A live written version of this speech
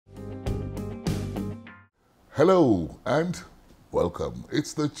Hello and welcome.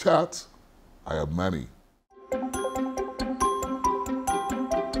 It's The Chat. I am Manny.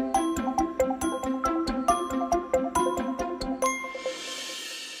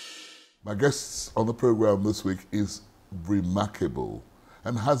 My guest on the program this week is remarkable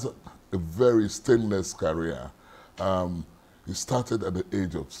and has a very stainless career. He started at the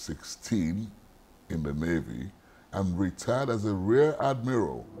age of 16 in the Navy and retired as a Rear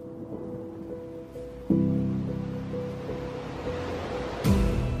Admiral.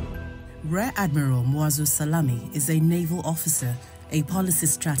 Rear Admiral Muazu Salami is a naval officer, a policy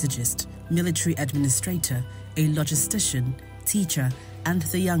strategist, military administrator, a logistician, teacher, and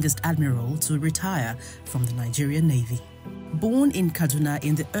the youngest admiral to retire from the Nigerian Navy. Born in Kaduna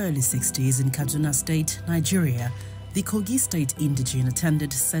in the early 60s in Kaduna State, Nigeria, the Kogi State indigene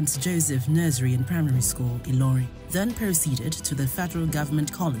attended St. Joseph Nursery and Primary School, Ilorin, then proceeded to the Federal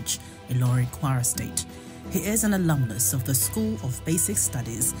Government College, Ilorin, Kwara State. He is an alumnus of the School of Basic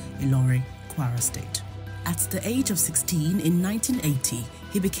Studies, Ilorin, Kwara State. At the age of 16 in 1980,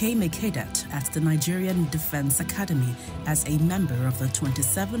 he became a cadet at the Nigerian Defense Academy as a member of the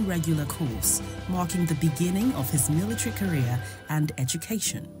 27 regular course, marking the beginning of his military career and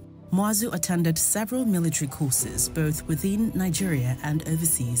education. Muazu attended several military courses both within Nigeria and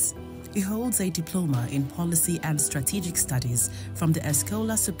overseas. He holds a diploma in policy and strategic studies from the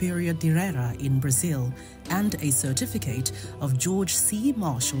Escola Superior de Herrera in Brazil and a certificate of George C.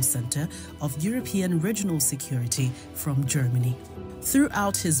 Marshall Center of European Regional Security from Germany.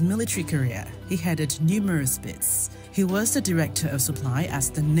 Throughout his military career, he headed numerous bits. He was the Director of Supply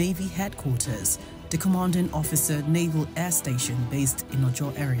at the Navy Headquarters, the Commanding Officer Naval Air Station based in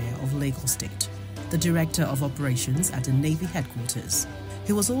Ojo area of Lagos State, the Director of Operations at the Navy Headquarters.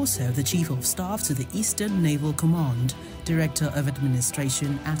 He was also the Chief of Staff to the Eastern Naval Command, Director of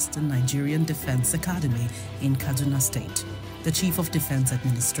Administration at the Nigerian Defense Academy in Kaduna State, the Chief of Defense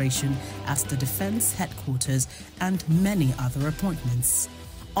Administration at the Defense Headquarters, and many other appointments.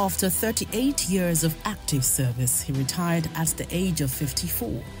 After 38 years of active service, he retired at the age of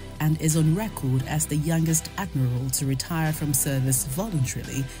 54 and is on record as the youngest admiral to retire from service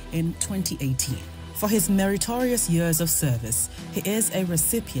voluntarily in 2018. For his meritorious years of service, he is a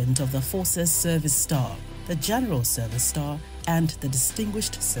recipient of the Forces Service Star, the General Service Star, and the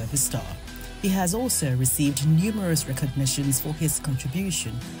Distinguished Service Star. He has also received numerous recognitions for his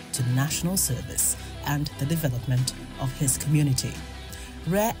contribution to national service and the development of his community.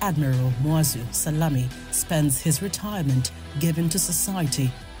 Rear Admiral Muazu Salami spends his retirement given to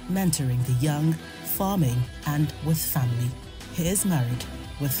society, mentoring the young, farming, and with family. He is married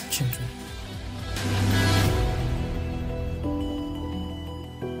with children.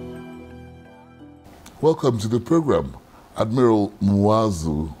 Welcome to the program, Admiral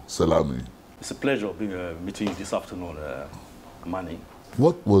Muazu Salami. It's a pleasure meeting you this afternoon, Manny.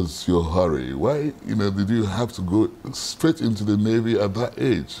 What was your hurry? Why, did you have to go straight into the Navy at that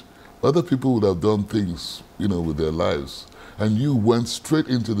age? Other people would have done things, with their lives. And you went straight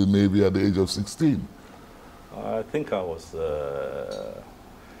into the Navy at the age of 16. I think I was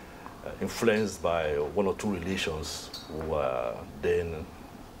influenced by one or two relations who were then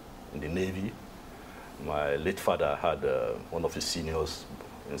in the Navy. My late father had one of his seniors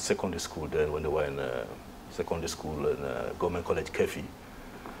in secondary school then when they were in secondary school in Government College, Kefi.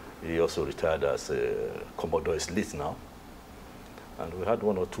 He also retired as a Commodore, is late now. And we had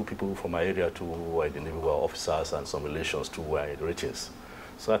one or two people from my area too who were in the Navy, were officers, and some relations too were in the ratings.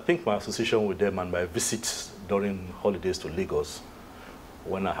 So I think my association with them and my visits during holidays to Lagos,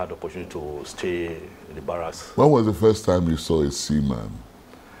 when I had the opportunity to stay in the barracks. When was the first time you saw a seaman?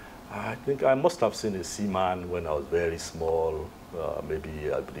 I think I must have seen a seaman when I was very small, maybe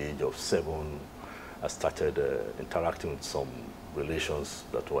at the age of 7. I started interacting with some relations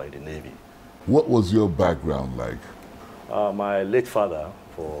that were in the Navy. What was your background like? My late father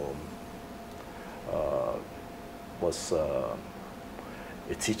was a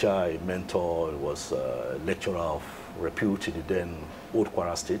teacher, a mentor, was a lecturer of repute in the then Old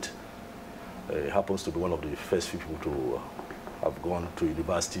Kwara State. He happens to be one of the first people to have gone to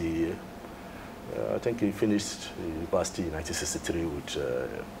university. I think he finished university in 1963 with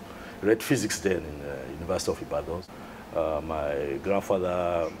read physics then in University of Ibadan. My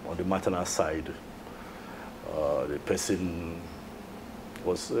grandfather on the maternal side, the person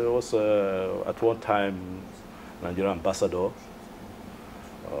was at one time Nigerian ambassador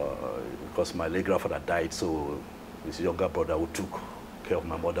because my late grandfather died, so his younger brother who took care of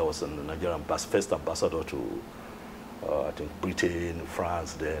my mother was a Nigerian first ambassador to I think Britain,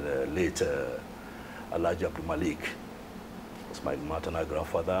 France, then later Alhaji Abdul Malik was my maternal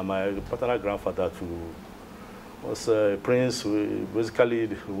grandfather. My paternal grandfather too Was a prince. Basically,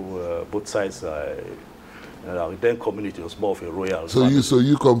 both sides. Then community was more of a royal. So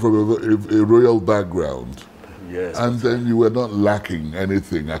you come from a royal background. Yes. And then you were not lacking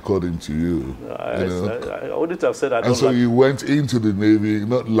anything, according to you. I wouldn't have said I don't. And so you went into the Navy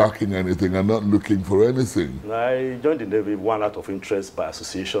not lacking anything and not looking for anything. I joined the Navy one out of interest by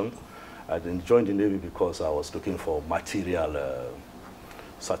association. I didn't join the Navy because I was looking for material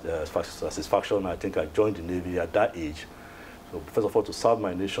satisfaction. I think I joined the Navy at that age. So first of all, to serve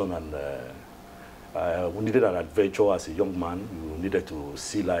my nation, and we needed an adventure as a young man. You needed to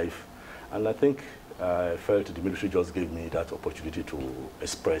see life, and I think I felt the military just gave me that opportunity to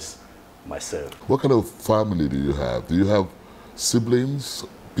express myself. What kind of family do you have? Do you have siblings,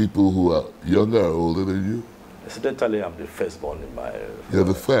 people who are younger or older than you? Incidentally, I'm the firstborn in my... You're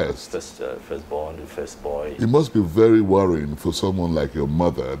the first? Firstborn, the first boy. It must be very worrying for someone like your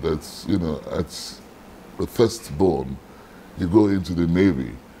mother that's, you know, as the firstborn, you go into the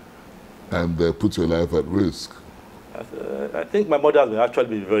Navy and put your life at risk. I think my mother has actually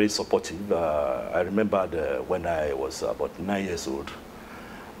been very supportive. I remember when I was about 9 years old.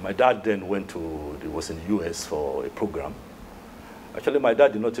 My dad then was in the US for a program. Actually, my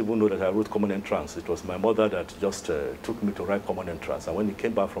dad did not even know that I wrote Common Entrance. It was my mother that just took me to write Common Entrance. And when he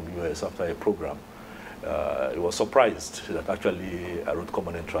came back from the US after a program, he was surprised that actually I wrote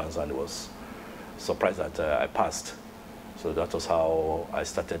Common Entrance, and he was surprised that I passed. So that was how I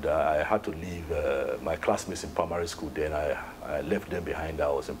started. I had to leave my classmates in primary school. Then I left them behind. I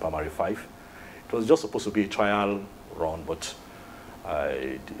was in primary 5. It was just supposed to be a trial run, but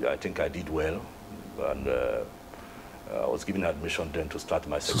I think I did well. And I was given admission then to start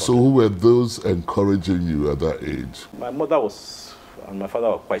my second. So who were those encouraging you at that age? My mother and my father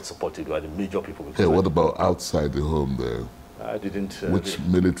were quite supportive. They were the major people. Yeah, what about outside the home there? I didn't... Which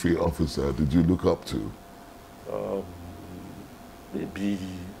military officer did you look up to? Maybe,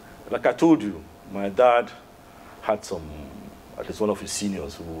 like I told you, my dad had at least one of his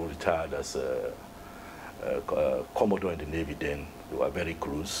seniors who retired as a Commodore in the Navy then. They were very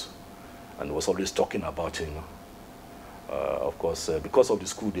close and was always talking about him. Of course, because of the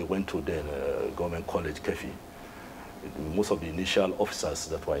school they went to then, Government College, Kefi, most of the initial officers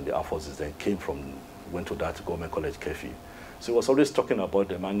that were in the Air Forces then went to that Government College, Kefi. So he was always talking about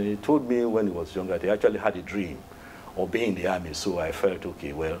them, and he told me when he was younger, they actually had a dream of being in the army. So I felt,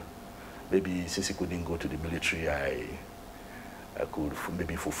 okay, well, maybe since he couldn't go to the military, I could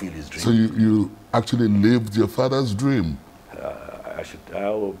maybe fulfill his dream. So you actually lived your father's dream? I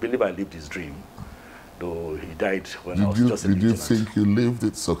believe I lived his dream, though he died when I was just a lieutenant. Did you think you lived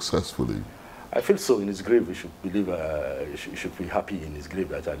it successfully? I feel so. In his grave, we should believe, he should be happy in his grave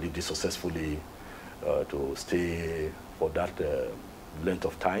that I lived it successfully to stay for that length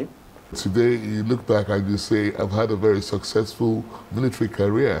of time. Today, you look back and you say, I've had a very successful military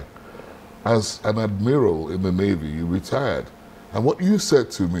career. As an admiral in the Navy, you retired. And what you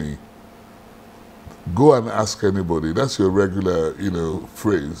said to me, go and ask anybody. That's your regular,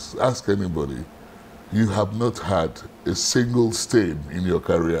 phrase. Ask anybody. You have not had a single stain in your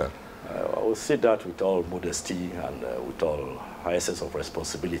career. I will say that with all modesty and with all high sense of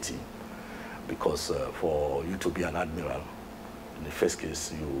responsibility. Because for you to be an admiral, in the first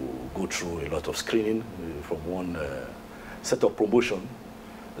case, you go through a lot of screening from one set of promotion,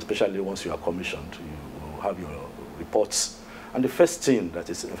 especially once you are commissioned. You have your reports. And the first thing that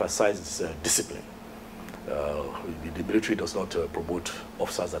is emphasized is discipline. The military does not promote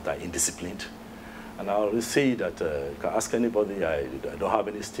officers that are indisciplined. And I always say that you can ask anybody, I don't have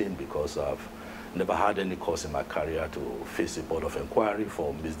any stain because I've never had any cause in my career to face a board of inquiry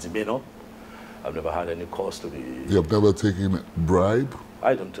for misdemeanor. I've never had any cause to be... You have never taken a bribe?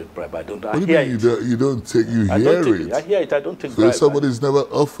 I don't take bribe. I don't. What do you mean you don't take? You hear it. I hear it. I don't take bribe. So somebody's never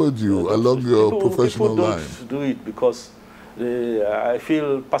offered you along your professional line? People don't do it because I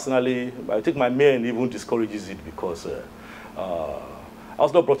feel personally, I think my man even discourages it because I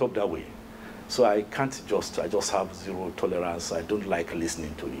was not brought up that way. So I just have zero tolerance. I don't like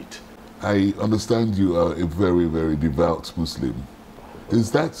listening to it. I understand you are a very, very devout Muslim. Is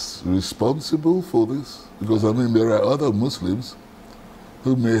that responsible for this? Because, I mean, there are other Muslims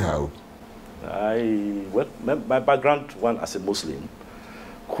who may have. Well, my background, one as a Muslim,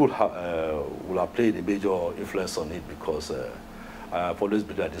 would have played a major influence on it because I've always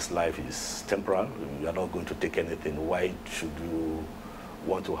believed that this life is temporal. You are not going to take anything. Why should you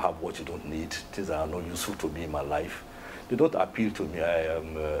want to have what you don't need? Things that are not useful to me in my life. They don't appeal to me. I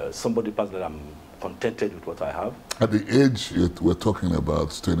am somebody personally, I'm contented with what I have. At the age we're talking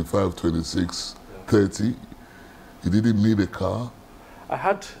about, 25, 26, 30, you didn't need a car? I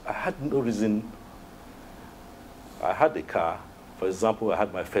had no reason I had a car. For example, I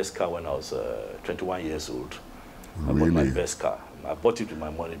had my first car when I was 21 years old. Really? I bought my first car. I bought it with my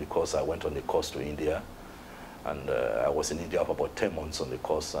money because I went on a course to India. And I was in India for about 10 months on the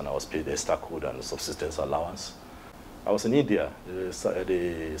course, and I was paid extra code and subsistence allowance. I was in India. The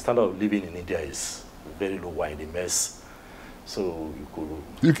standard of living in India is very low, in the mess. So you could...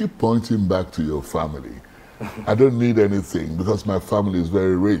 You keep pointing back to your family. I don't need anything because my family is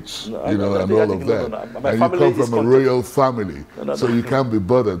very rich, and all of that. And you come from a royal family, so you can't be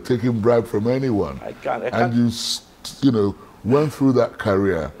bothered taking bribe from anyone. I can't. And you went through that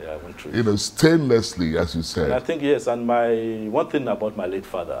career, yeah, I went through stainlessly, as you said. And I think, yes, and one thing about my late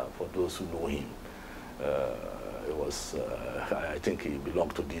father, for those who know him, it was, I think he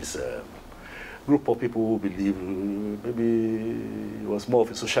belonged to this group of people who believe maybe he was more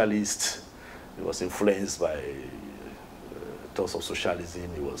of a socialist. He was influenced by thoughts of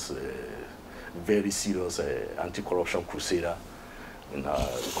socialism. He was a very serious anti-corruption crusader in our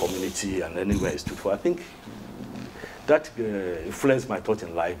community and anywhere he stood for. I think that influenced my thought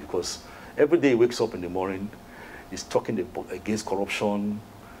in life, because every day he wakes up in the morning, he's talking against corruption.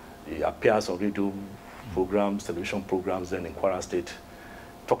 He appears on radio programs, television programs, then in Kwara State,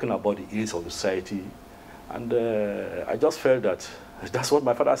 talking about the ills of the society. And I just felt that that's what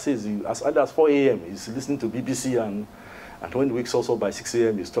my father says. As early as 4 a.m., he's listening to BBC, and when he wakes also by 6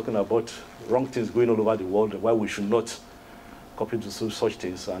 a.m., he's talking about wrong things going all over the world, why we should not copy to such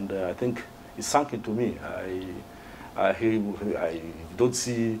things. And I think it sank into me. I don't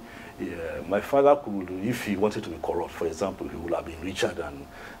see my father could, if he wanted to be corrupt, for example, he would have been Richard, and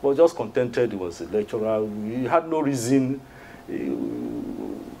was just contented. He was a lecturer. He had no reason. He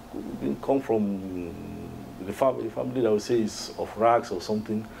didn't come from the family that would say is of rags or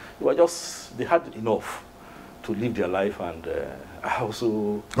something. They had enough to live their life, and I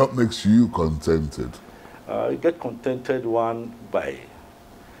also... What makes you contented? I get contented, one, by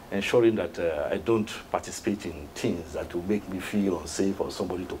ensuring that I don't participate in things that will make me feel unsafe, or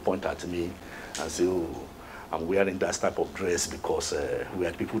somebody to point at me and say, oh, I'm wearing that type of dress because we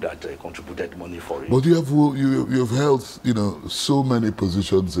had people that contributed money for it. But you've held, so many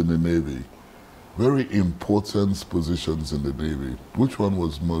positions in the Navy, very important positions in the Navy. Which one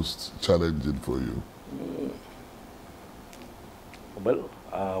was most challenging for you? Well,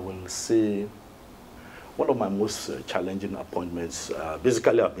 I will say one of my most challenging appointments,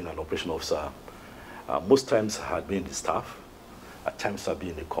 basically I've been an operation officer. Most times I had been in the staff, at times I've been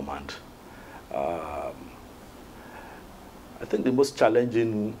in the command. I think the most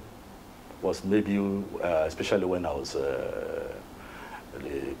challenging was maybe, especially when I was the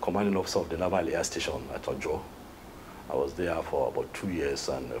commanding officer of the Naval Air Station at Ojo. I was there for about 2 years,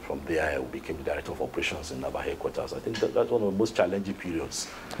 and from there I became the director of operations in Naval headquarters. I think that's one of the most challenging periods.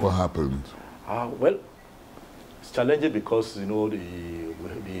 What happened? Well, it's challenging because, the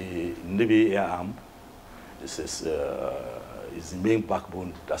Navy Air Arm is the main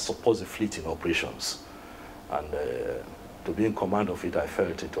backbone that supports the fleet in operations. And to be in command of it, I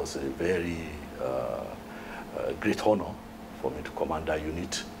felt it was a very great honor for me to command that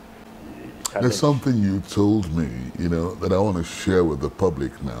unit. There's something you told me, that I want to share with the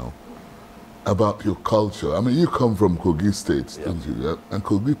public now about your culture. I mean, you come from Kogi State, yeah, don't you? And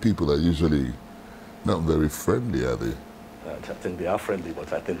Kogi people are usually not very friendly, are they? I think they are friendly,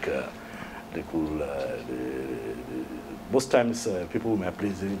 but I think they could... most times, people in my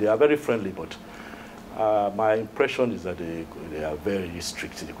place, they are very friendly, but my impression is that they are very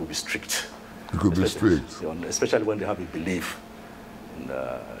strict. They could be strict. They could be strict? Especially when they have a belief in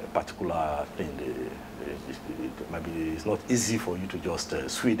a particular thing. Maybe it's not easy for you to just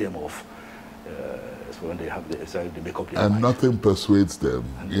sway them off. When they make up their mind. And nothing persuades them,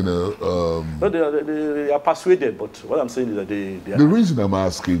 No, they are persuaded, but what I'm saying is that they are... The reason I'm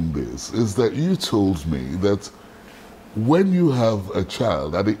asking this is that you told me that when you have a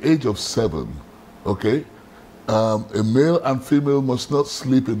child at the age of 7, okay, a male and female must not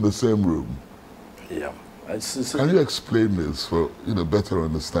sleep in the same room. Yeah. Can you explain this for better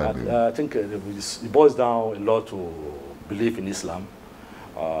understanding? I think it boils down a lot to belief in Islam.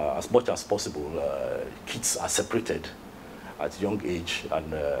 As much as possible, kids are separated at a young age,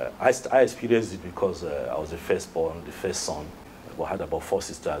 and I experienced it because I was the firstborn, the first son. I had about 4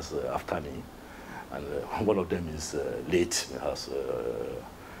 sisters after me, and one of them is late.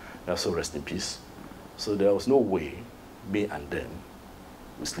 So rest in peace. So there was no way me and them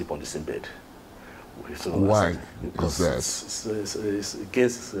would sleep on the same bed. So why because is that? It's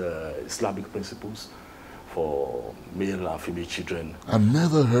against Islamic principles for male and female children. I've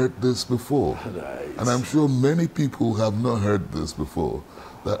never heard this before. And I'm sure many people have not heard this before.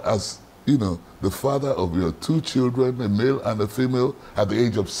 That as you know, the father of your 2 children, a male and a female, at the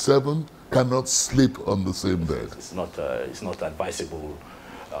age of 7, cannot sleep on the same bed? It's not advisable.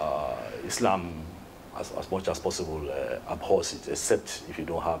 Islam, as much as possible, abhors it, except if you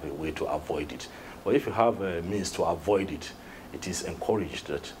don't have a way to avoid it. But if you have a means to avoid it, it is encouraged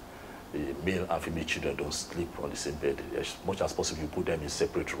that the male and female children don't sleep on the same bed. As much as possible, you put them in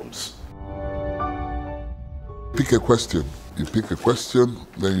separate rooms. Pick a question. You pick a question,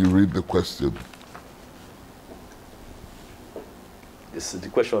 then you read the question. The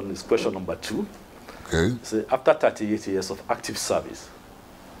question is question number 2. Okay. So after 38 years of active service,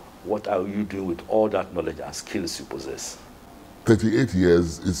 what are you doing with all that knowledge and skills you possess? 38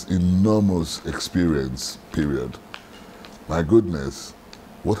 years is enormous experience, period. My goodness,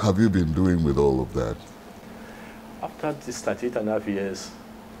 what have you been doing with all of that? After this 38.5 years,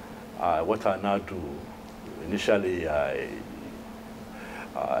 what I now do, initially I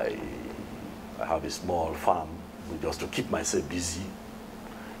have a small farm just to keep myself busy,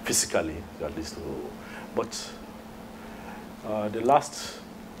 physically at least. But the last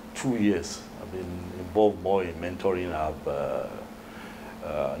 2 years, I've been involved more in mentoring.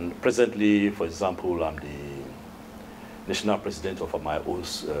 Presently, for example, I'm the national president of my own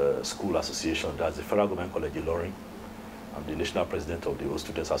school association. That's the Federal Government College Ilorin. I'm the national president of the Old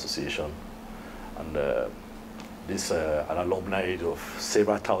Students Association. And this an alumni of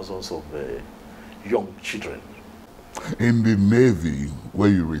several thousands of young children. In the Navy, where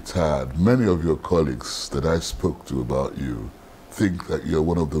you retired, many of your colleagues that I spoke to about you think that you're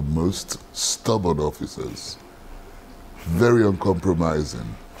one of the most stubborn officers. Very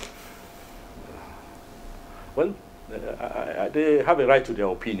uncompromising. Well, they have a right to their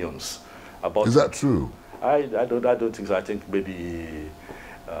opinions about. Is that true? I don't think so. I think maybe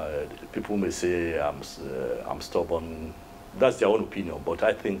people may say I'm stubborn. That's their own opinion. But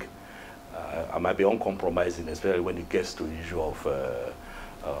I think I might be uncompromising, especially when it gets to the issue of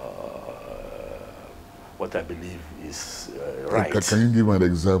what I believe is right. Can you give an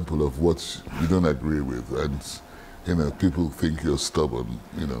example of what you don't agree with, and people think you're stubborn?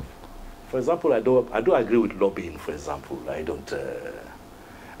 For example, I don't agree with lobbying. For example, I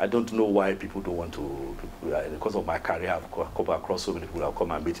don't know why people don't want to. Because of my career, I've come across so many people who have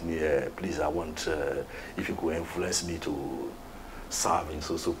come and meet me. Please, I want if you could influence me to serve in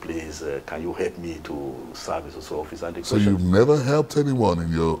so place. Can you help me to serve in so office? And so you've never helped anyone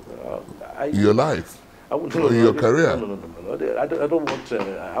in your life? In your career? No. I don't want.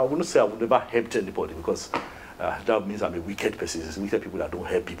 I wouldn't say I would never helped anybody, because that means I'm a wicked person. It's wicked people that don't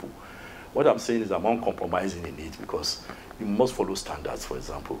help people. What I'm saying is I'm uncompromising in it, because you must follow standards. For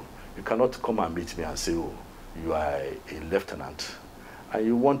example, you cannot come and meet me and say, oh, you are a lieutenant, and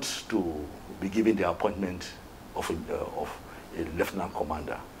you want to be given the appointment of a lieutenant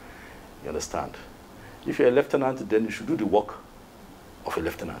commander. You understand? If you're a lieutenant, then you should do the work of a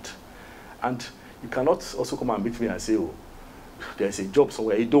lieutenant. And you cannot also come and meet me and say, oh, there's a job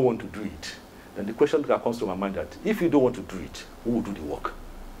somewhere, you don't want to do it. Then the question that comes to my mind that if you don't want to do it, who will do the work?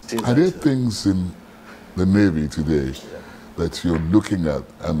 Are there things in the Navy today that you're looking at,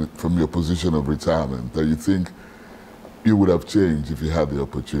 and from your position of retirement, that you think you would have changed if you had the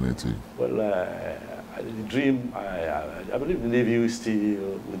opportunity? Well, the dream, I believe the Navy will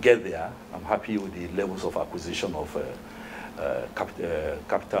still get there. I'm happy with the levels of acquisition of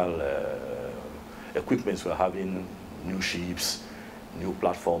capital equipments we're having, new ships, new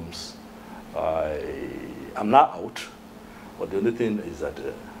platforms. I'm not out, but the only thing is that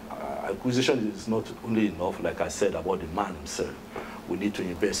acquisition is not only enough, like I said, about the man himself. We need to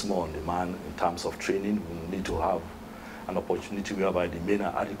invest more on the man in terms of training. We need to have an opportunity whereby the men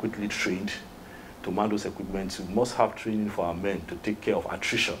are adequately trained to man those equipments. We must have training for our men to take care of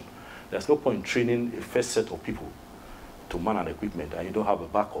attrition. There's no point in training a first set of people to man an equipment and you don't have a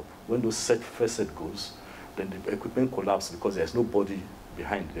backup. When those first set goes, then the equipment collapses because there's nobody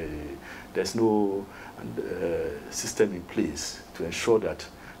behind. There's no system in place to ensure that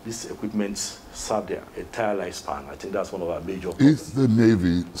these equipments serve their entire lifespan. I think that's one of our major problems. Is the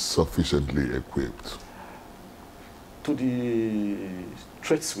Navy sufficiently equipped? To the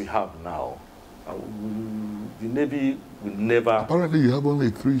threats we have now, the Navy will never... Apparently you have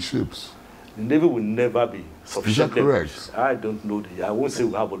only 3 ships. The Navy will never be sufficient. Is that correct? I don't know. I won't say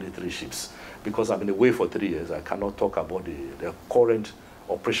we have only 3 ships, because I've been away for 3 years. I cannot talk about the current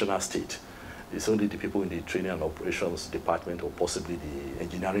operational state. It's only the people in the training and operations department, or possibly the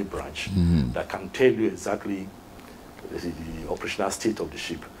engineering branch, that can tell you exactly the operational state of the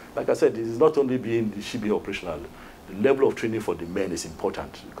ship. Like I said, it is not only being the ship being operational. The level of training for the men is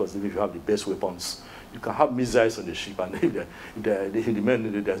important, because if you have the best weapons, You can have missiles on the ship, and if the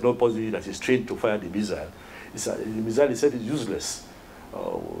man, there's nobody that is trained to fire the missile. The missile is said is useless.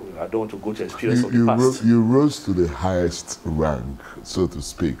 I don't want to go to experience of the past. You rose to the highest rank, so to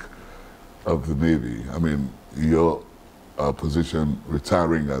speak, of the Navy. I mean, your position,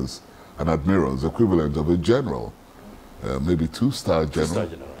 retiring as an admiral, is equivalent of a general, maybe two-star general. Two-star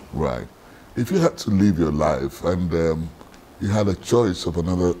general. Right. If you had to live your life and you had a choice of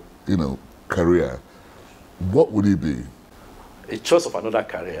another, career, what would it be? A choice of another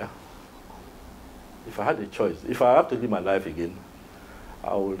career? If I had a choice, if I have to live my life again,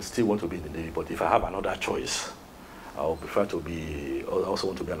 I would still want to be in the Navy, but if I have another choice, I would prefer to be, I also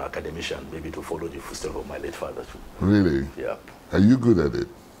want to be an academician, maybe to follow the footsteps of my late father too. Really? Yeah. Are you good at it?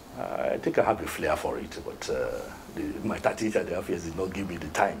 I think I have a flair for it, but my 38.5 years did not give me the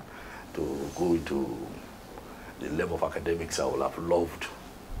time to go into the level of academics I would have loved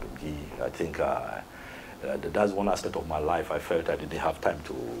to be. I think that's one aspect of my life I felt I didn't have time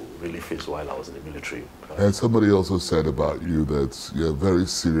to really face while I was in the military. And somebody also said about you that you're a very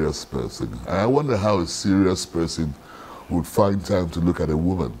serious person. And I wonder how a serious person would find time to look at a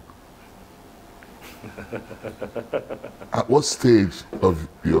woman. At what stage of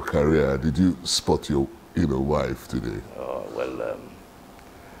your career did you spot your wife today?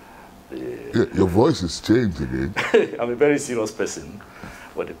 Your voice has changed again. I'm a very serious person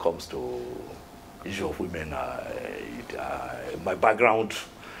when it comes to issue of women. My background.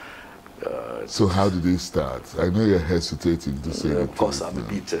 So how did it start? I know you're hesitating to say it. Of course, I'm a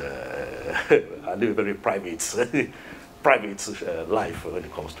bit. I live a very private life when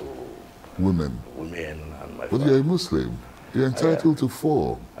it comes to women. Women and my. But you're a Muslim. You're entitled to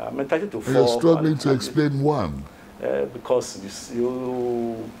 4. I'm entitled to 4. And you're struggling to explain 1. Because it's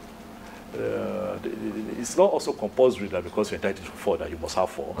not also compulsory that because you're entitled to 4 that you must have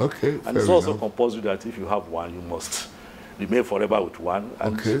 4. Okay. And it's also compulsory that if you have 1, you must remain forever with 1.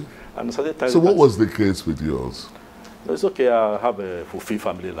 And, okay. And so what was the case with yours? It's okay. I have a fulfilled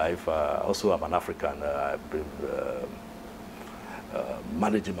family life. Also, I'm an African. I've been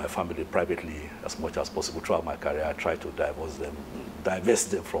managing my family privately as much as possible throughout my career. I try to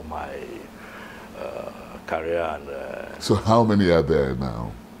divest them from my career. And so, how many are there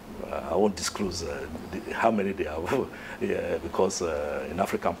now? I won't disclose how many they are, yeah, because in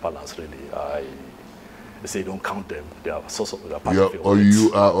African parlance, really, they say don't count them. They are source of or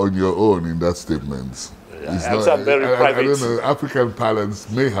you are on your own in that statement. Yeah, I'm very private. I don't know. African parlance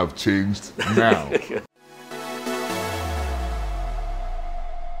may have changed now.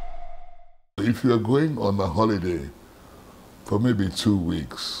 If you are going on a holiday for maybe 2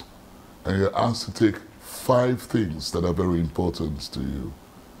 weeks, and you're asked to take 5 things that are very important to you,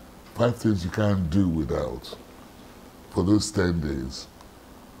 5 things you can't do without for those 10 days,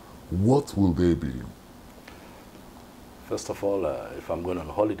 what will they be? First of all, if I'm going on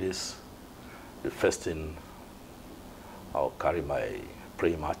holidays, the first thing, I'll carry my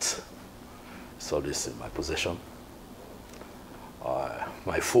praying mat. It's always in my possession.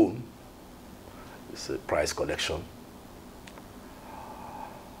 My phone, it's a prize collection.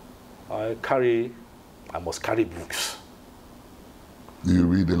 I must carry books. Do you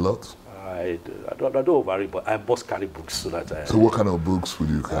read a lot? I don't vary, but I must carry books so that. So what kind of books would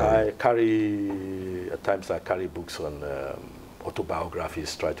you carry? At times I carry books on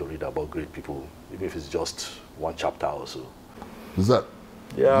autobiographies, try to read about great people, even if it's just 1 chapter or so. Is that?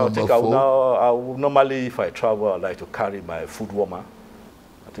 Yeah, I think I will normally, if I travel, I like to carry my food warmer.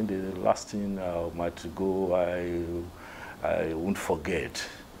 I think the last thing I might go, I won't forget,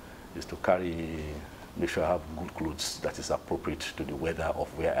 is to make sure I have good clothes that is appropriate to the weather of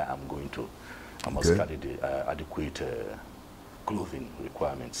where I am going to. I must carry the adequate clothing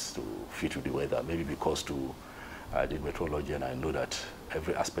requirements to fit with the weather. Maybe because I did meteorology and I know that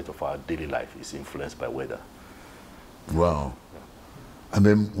every aspect of our daily life is influenced by weather. Wow. And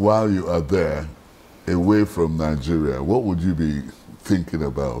then while you are there, away from Nigeria, what would you be thinking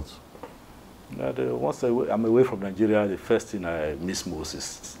about? Once I'm away from Nigeria, the first thing I miss most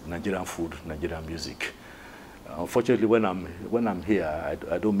is Nigerian food, Nigerian music. Unfortunately, when I'm here,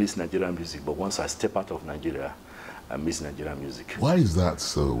 I don't miss Nigerian music, but once I step out of Nigeria, I miss Nigerian music. Why is that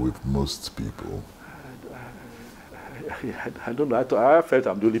so with most people? I don't know. I felt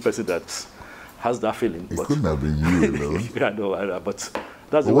I'm the only person that has that feeling. It couldn't have been you alone. I know, but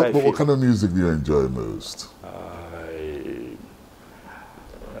that's the way I feel. What kind of music do you enjoy most?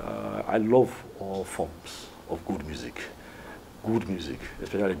 I love all forms of good music. Good music,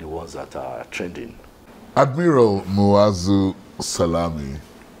 especially the ones that are trending. Admiral Muazu Salami,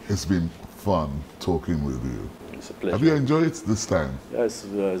 it's been fun talking with you. It's a pleasure. Have you enjoyed it this time? Yes,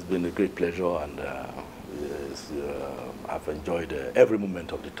 it's been a great pleasure, and I've enjoyed every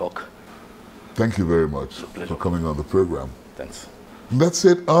moment of the talk. Thank you very much for coming on the program. Thanks. And that's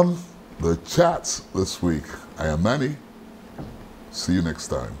it on The Chat this week. I am Manny. See you next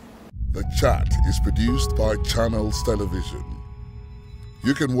time. The Chat is produced by Channels Television.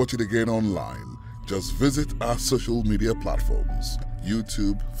 You can watch it again online. Just visit our social media platforms,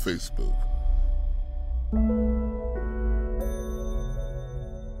 YouTube, Facebook.